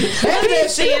big. Let me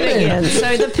see it again.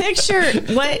 So the picture,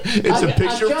 what? It's a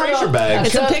picture of freezer bags.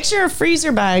 It's a picture of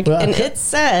freezer bag, and it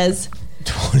says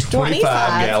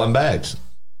 25-gallon bags.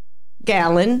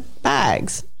 gallon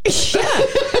bags. Yeah.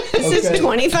 This is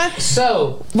 25.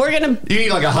 So We're going to. You need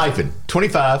like a hyphen.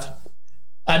 25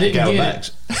 I didn't gallon get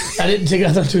bags. it. I didn't take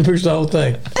out the two pictures of the whole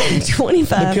thing.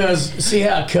 25. Because see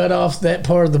how I cut off that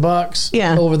part of the box?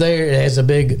 Yeah. Over there, it has a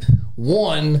big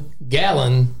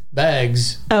 1-gallon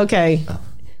bags. Okay.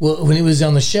 Well, when it was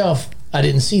on the shelf, I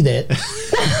didn't see that.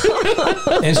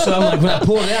 And so I'm like, when I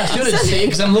pulled it out, I still didn't see it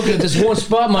because I'm looking at this one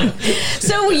spot. I'm like,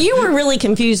 So you were really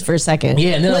confused for a second.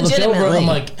 yeah. And then I looked over, Legitimately. I'm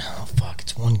like, oh, fuck,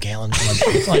 it's 1 gallon.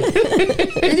 It's like,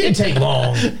 it didn't take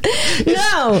long.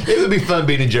 No. It would be fun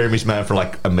being in Jeremy's mind for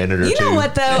like a minute or two. You know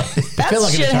what, though? That felt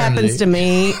like an shit happens to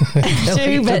me, too.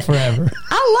 It But took forever.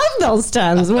 I love those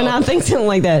times when I think something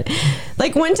like that.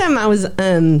 Like one time I was...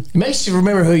 It makes you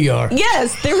remember who you are.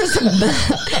 Yes, there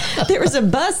was a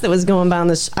bus that was going by on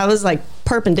this. I was like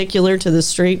perpendicular to the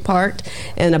street parked,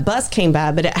 and a bus came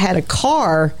by, but it had a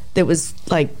car that was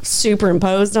like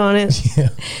superimposed on it. Yeah.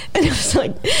 And it was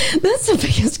like, that's the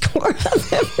biggest car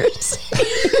I've ever seen.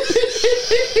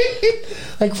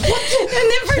 Like, what?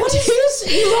 And then for What is this?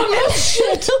 Elon Musk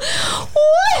shit?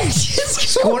 What is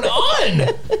What's going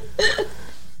on?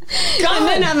 God. And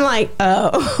then I'm like,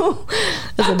 oh.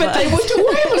 I bet they went to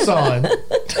Amazon.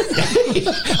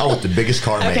 I want the biggest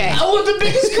car made. Okay. I want the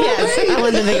biggest car. Yes, I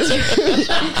want the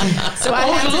biggest. So I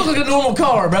want it to look like a normal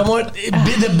car, but I want it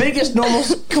be the biggest normal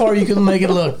car you can make it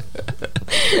look.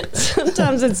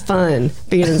 Sometimes it's fun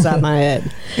being inside my head.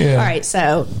 Yeah. All right,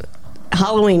 so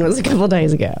Halloween was a couple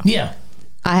days ago. Yeah.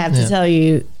 I have to tell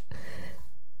you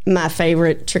my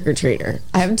favorite trick-or-treater.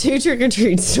 I have 2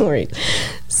 trick-or-treat stories.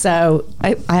 So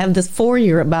I have this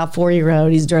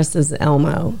 4-year-old. He's dressed as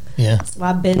Elmo. Yeah. So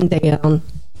I bend down.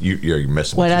 You're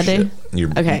messing What'd with I your do?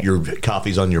 shit. Okay. Your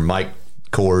coffee's on your mic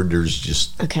cord. There's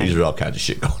just, these are all kinds of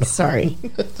shit going on. Sorry.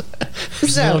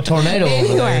 There's a little tornado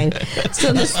over there. Anyway,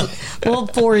 so this little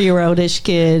 4-year-old-ish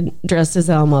kid dressed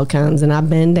as Elmo comes, and I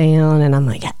bend down, and I'm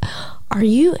like, are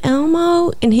you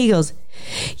Elmo? And he goes,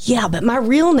 yeah, but my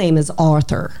real name is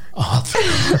Arthur. Arthur.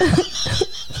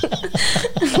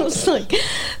 I was like,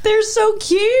 they're so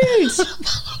cute.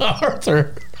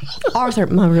 Arthur. Arthur.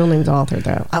 My real name's Arthur,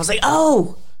 though. I was like,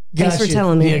 oh. Thanks for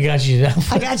telling me. Yeah, got you.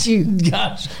 I got you.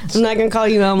 Gosh. I'm not going to call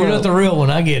you Elmo. You're not the real one.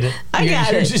 I get it.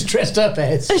 You're just dressed up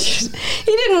as.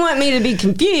 He didn't want me to be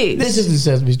confused. This isn't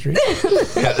Sesame Street.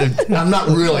 I'm not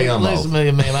really Elmo. Listen,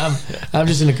 ma'am, I'm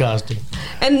just in a costume.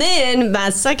 And then my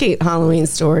second Halloween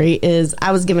story is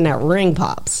I was giving out ring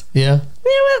pops. Yeah.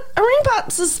 You know what? A ring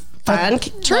pops is fun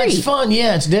treat. It's fun.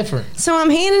 Yeah, it's different. So I'm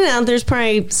handing out, there's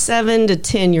probably 7 to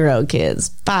 10-year-old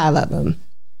kids, 5 of them.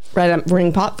 Right,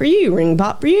 ring pop for you, ring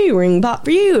pop for you, ring pop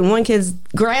for you. And one kid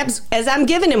grabs, as I'm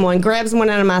giving him one, grabs one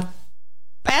out of my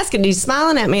basket and he's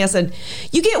smiling at me. I said,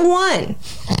 you get one.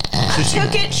 So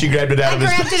Took it. She grabbed it out of his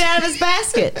basket. I grabbed it out of his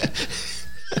basket.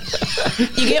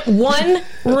 You get one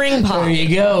ring pop. There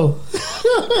you go.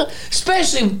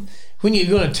 Especially when you're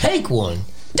going to take one.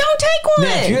 Don't take one.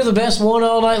 Now, if you're the best one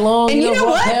all night long, and you know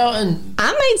what?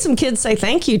 I made some kids say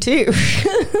thank you too.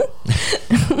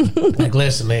 Like,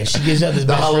 listen, man, she gives out this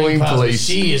best Halloween police.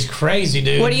 She is crazy,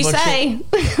 dude. What do you say?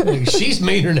 She's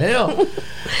meaner than hell.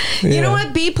 You know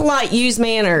what? Be polite. Use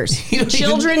manners.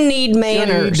 Children need manners.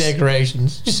 You don't need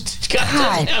decorations. Just God,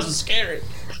 that house is scary.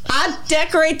 I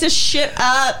decorate this shit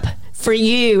up for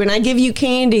you, and I give you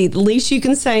candy. The least you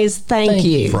can say is thank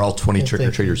you. For all 20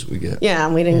 trick-or-treaters we get.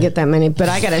 Yeah, we didn't get that many, but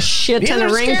I got a shit ton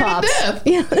of ring pops.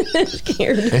 Yeah,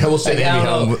 scared. Yeah, we'll send Andy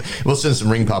home. We'll send some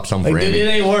ring pops home for Andy. It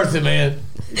ain't worth it, man.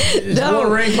 No,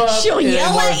 one ring pop, she'll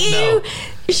yell at you. No.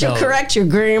 She'll correct your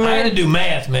grammar. I had to do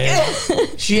math, man.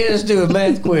 She had us do a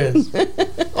math quiz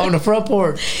on the front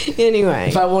porch. Anyway.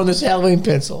 If I won this Halloween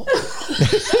pencil.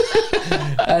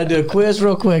 I had to do a quiz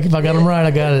real quick. If I got them right,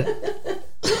 I got it.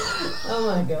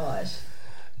 Oh, my gosh.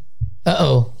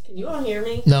 Uh-oh. Can you all hear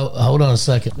me? No, hold on a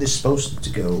second. It's supposed to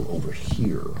go over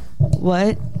here.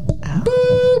 What?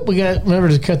 Oh. Boop. We got, remember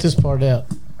to cut this part out.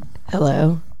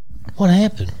 Hello. What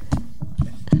happened?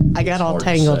 I got all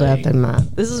tangled up in my...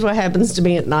 This is what happens to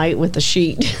me at night with the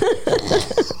sheet.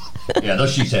 Yeah,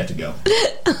 those sheets have to go.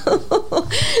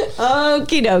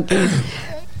 Okie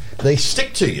dokie. They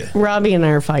stick to you. Robbie and I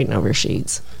are fighting over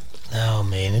sheets. Oh,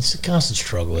 man, it's a constant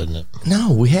struggle, isn't it?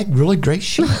 No, we had really great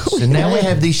sheets. And now we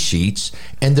have these sheets,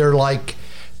 and they're like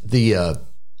the...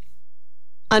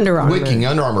 Under Armour. wicking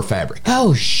Under Armour fabric.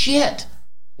 Oh, shit.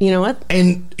 You know what?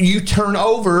 And you turn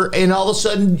over, and all of a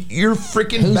sudden, you're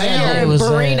freaking bound. You're a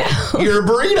burrito. You're a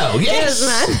burrito, yes.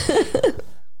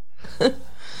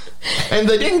 And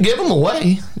they didn't give them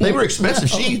away. They were expensive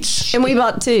sheets. And we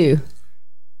bought 2.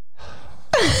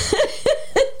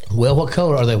 Well, what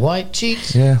color? Are they white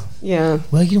sheets? Yeah. Yeah.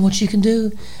 Well, you know what you can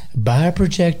do? Buy a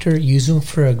projector, use them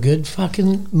for a good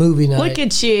fucking movie night. Look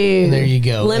at you. And there you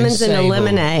go. Lemons and a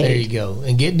lemonade. There you go.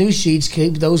 And get new sheets.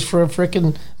 Keep those for a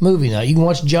freaking movie night. You can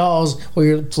watch Jaws while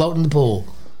you're floating in the pool.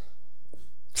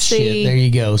 See? Shit, there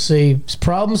you go. See, it's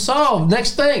problem solved.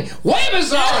 Next thing,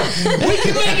 Amazon. We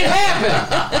can make it happen.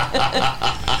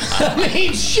 I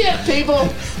mean, shit, people.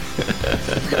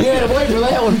 You had to wait for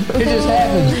that one. It just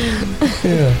happened.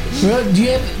 Yeah.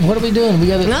 Well, what are we doing? We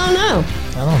got No. I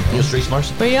don't know. You have street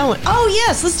smarts? Where you going? Oh,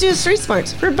 yes. Let's do a street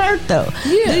smarts. Roberto.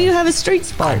 Yeah. Do you have a street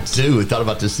smarts? I do. I thought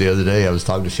about this the other day. I was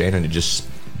talking to Shannon and just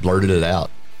blurted it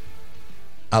out.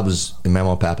 I was in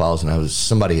Mama and Papa's, and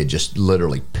somebody had just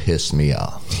literally pissed me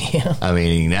off. Yeah. I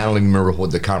mean, I don't even remember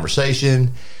what the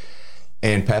conversation.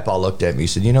 And Papa looked at me. He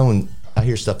said, "You know, when I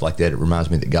hear stuff like that, it reminds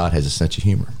me that God has a sense of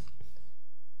humor."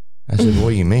 I said, "What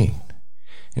do you mean?"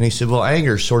 And he said, "Well,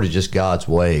 anger is sort of just God's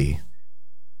way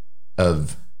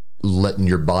of letting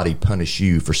your body punish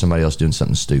you for somebody else doing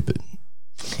something stupid."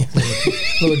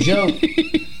 Little joke.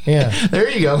 Yeah. There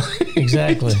you go.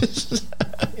 Exactly.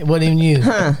 It wasn't even you.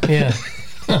 Huh. Yeah.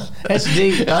 That's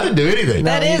deep. I didn't do anything.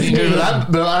 That is deep.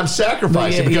 But I'm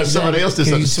sacrificing because somebody else did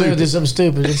something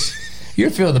stupid. You're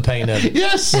feeling the pain of it.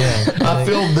 Yes. Yeah. I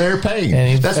feel their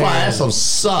pain. That's why assholes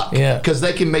suck. Yeah. Because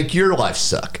they can make your life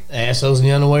suck. Assholes in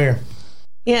the underwear.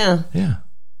 Yeah. Yeah.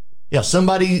 Yeah.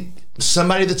 Somebody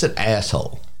that's an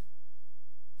asshole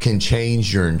can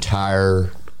change your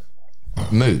entire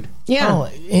mood. Yeah. Oh,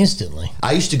 instantly.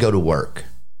 I used to go to work,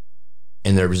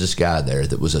 and there was this guy there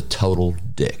that was a total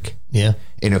dick. Yeah.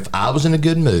 And if I was in a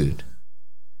good mood,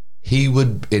 he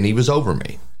was over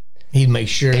me. He'd make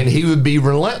sure. And he would be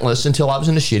relentless until I was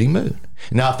in a shitty mood.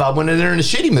 Now, if I went in there in a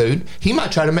shitty mood, he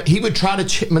would try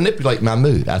to manipulate my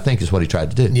mood, I think is what he tried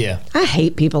to do. Yeah. I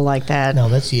hate people like that. No,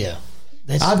 that's.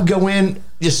 I'd go in,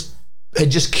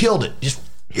 had just killed it.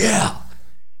 Yeah.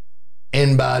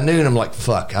 And by noon, I'm like,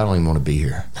 fuck, I don't even want to be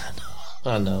here.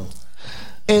 I know.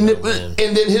 And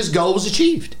then his goal was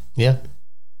achieved. Yeah.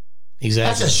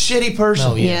 Exactly. That's a shitty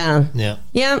person. Oh, yeah. Yeah.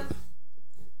 Yeah.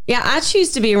 Yeah, I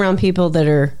choose to be around people that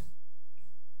are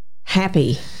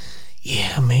happy.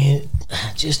 Yeah, man.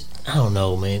 I don't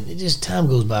know, man. It just time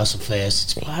goes by so fast.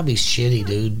 It's probably shitty,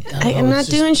 dude. I'm not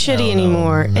doing shitty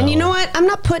anymore. No. And you know what? I'm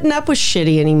not putting up with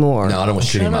shitty anymore. No, I don't want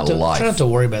shitty in my life. Try not to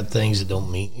worry about things that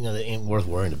don't mean, that ain't worth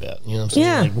worrying about. You know what I'm saying?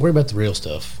 Yeah. Like, worry about the real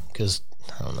stuff. Because,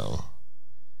 I don't know.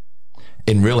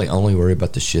 And really only worry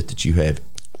about the shit that you have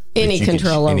any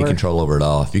control over at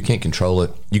all. If you can't control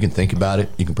it, you can think about it.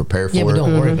 You can prepare for it. Yeah, but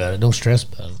don't worry about it. Don't stress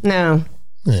about it. No.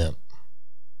 Yeah.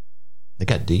 They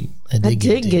got deep. I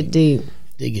did get deep.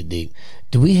 Did get deep.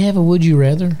 Do we have a Would You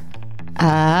Rather?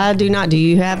 I do not. Do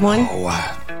you have one? Oh,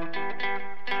 wow.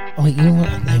 Oh, wait, you know what?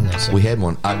 Hang on a second. We had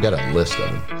one. I've got a list of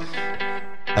them.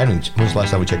 When's the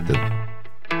last time we checked the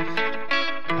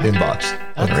inbox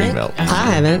on our email?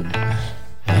 I haven't.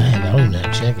 I don't even know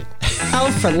how to check it. Oh,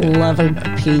 for the love of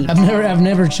Pete. I've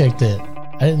never checked that.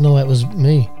 I didn't know that was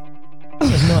me. I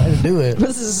didn't know how to do it.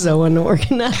 This is so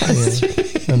unorganized.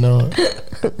 Yeah, I know it.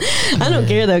 I don't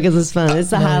care, though, because it's fun. It's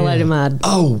the highlight of my...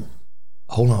 Oh,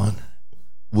 hold on.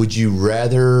 Would you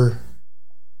rather...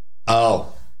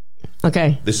 Oh.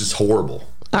 Okay. This is horrible.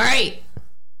 All right.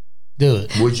 Do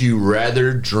it. Would you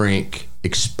rather drink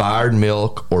expired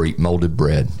milk or eat molded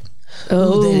bread?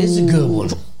 Oh, that is a good one.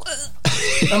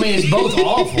 I mean, it's both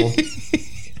awful.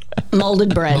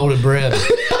 Molded bread. Molded bread.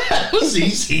 That was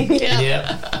easy.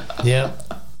 Yeah.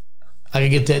 I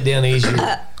could get that down easier.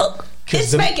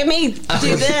 It's making me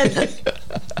do this.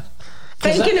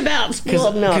 Thinking about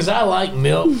spoiled milk. Because I like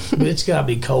milk, but it's got to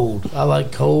be cold. I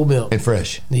like cold milk. And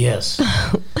fresh. Yes.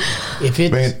 If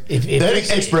it's... Man, that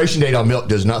expiration date on milk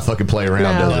does not fucking play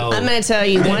around, does it? I'm going to tell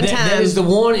you one time. That is the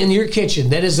one in your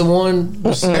kitchen. That is the one...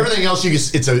 Everything else,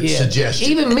 it's a suggestion.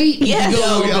 Even meat. Yeah. You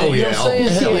know what I'm saying?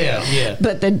 Hell yeah.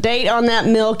 But the date on that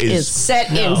milk is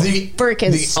set in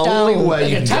freaking stone. Only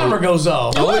way the timer goes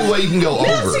off. The only way you can go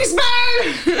over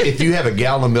if you have a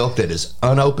gallon of milk that is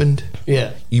unopened,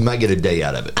 you might get a day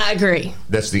out of it. I agree.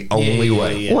 That's the only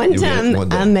way. Yeah. One time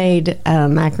I made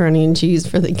macaroni and cheese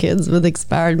for the kids with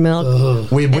expired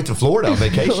milk. We went to Florida on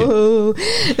vacation.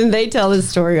 And they tell this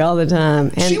story all the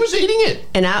time. And she was eating it.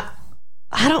 And I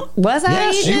was I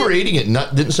yes, eating you were eating it.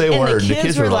 Didn't say a word. The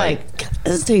kids were like,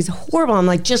 this tastes horrible. I'm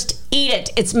like, just eat it.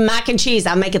 It's mac and cheese.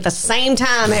 I make it the same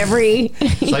time every...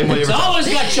 Same way. It's always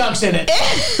got chunks in it.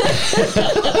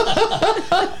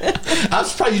 I'm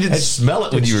surprised you didn't smell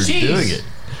it when you were doing it.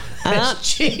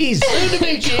 It's cheese. Soon to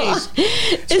be cheese.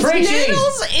 It's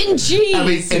noodles and cheese. I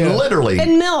mean, and literally...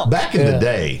 And milk. Back in the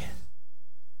day...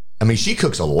 I mean, she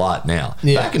cooks a lot now.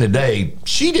 Yeah. Back in the day,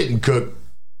 she didn't cook.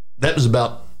 That was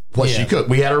about what she cooked.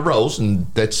 We had her roast, and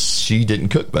she didn't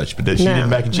cook much, but she did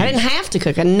mac and cheese. I didn't have to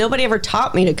cook, and nobody ever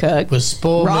taught me to cook. It was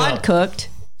spoiled Rod milk. Cooked.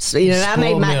 So, I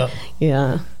made milk.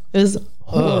 Yeah, it was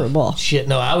horrible. Shit,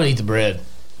 no, I would eat the bread.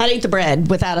 I'd eat the bread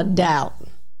without a doubt.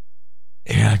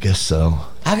 Yeah, I guess so.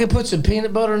 I could put some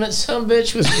peanut butter in that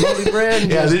sumbitch with some moldy bread.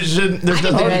 Yeah, there's nothing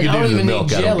you can do to the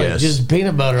milk. I don't guess. Just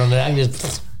peanut butter on that. I can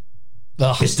just.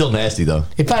 It's still nasty though.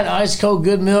 If I had ice cold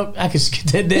good milk, I could get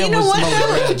that down with some moldy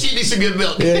bread. You need some good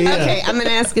milk. Yeah. Okay, I'm going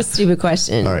to ask a stupid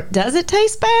question. All right. Does it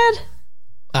taste bad?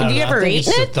 Have you ever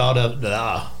eaten it? Thought of.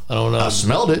 I don't know. I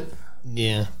smelled it.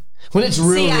 Yeah. When it's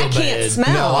real bad. Can't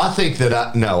smell. No, I think that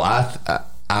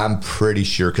I'm pretty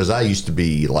sure because I used to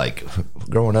be like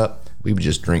growing up. We would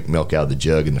just drink milk out of the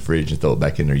jug in the fridge and throw it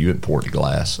back in there. You wouldn't pour it in a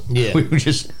glass. Yeah. We would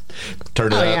just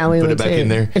turn it up, put it back in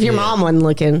there. If your mom wasn't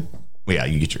looking. Yeah,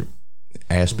 you get your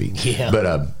ass beat. Yeah.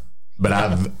 But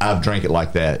I've drank it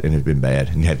like that and it's been bad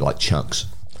and had like chunks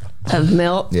of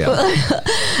milk. Yeah.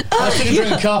 I should have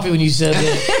drank coffee when you said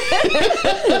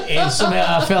that. And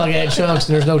somehow I felt like I had chunks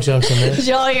and there's no chunks in there. Did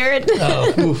y'all hear it?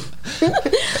 Oh, oof.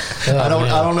 I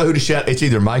don't know who to shout. It's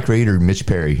either Mike Reed or Mitch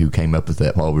Perry who came up with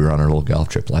that while we were on our little golf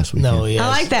trip last weekend. No, yeah, I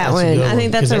like that one. I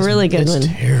think that's a really good one. It's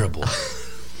terrible.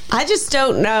 I just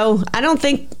don't know.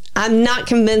 I'm not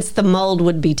convinced the mold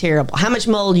would be terrible. How much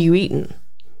mold are you eating?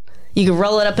 You could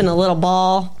roll it up in a little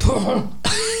ball. A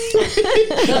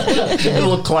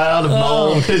little cloud of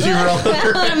mold as you roll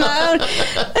it.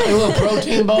 A little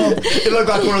protein ball. It looked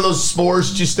like one of those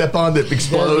spores you step on that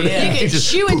explode. Yeah. You can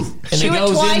chew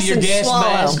it twice and gas swallow.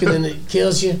 mask and then it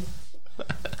kills you.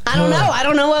 I don't know. I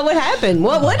don't know what would happen.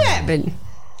 What would happen?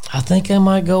 I think I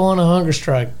might go on a hunger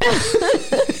strike.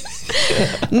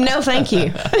 No, thank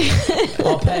you.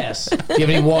 I'll pass. Do you have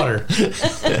any water?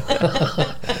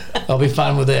 I'll be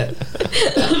fine with that.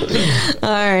 All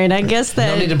right, I guess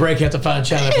that... No need to break out the fine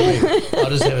china for me. I'll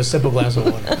just have a simple glass of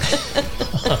water.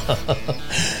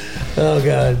 Oh,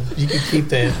 God. You can keep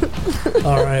that.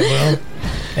 All right, well,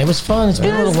 it was fun. It's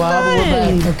been a little while, but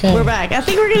we're back. Okay. We're back. I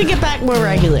think we're going to get back more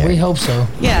regular. We hope so.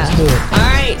 Yeah. Let's do it. All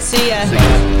right, see ya.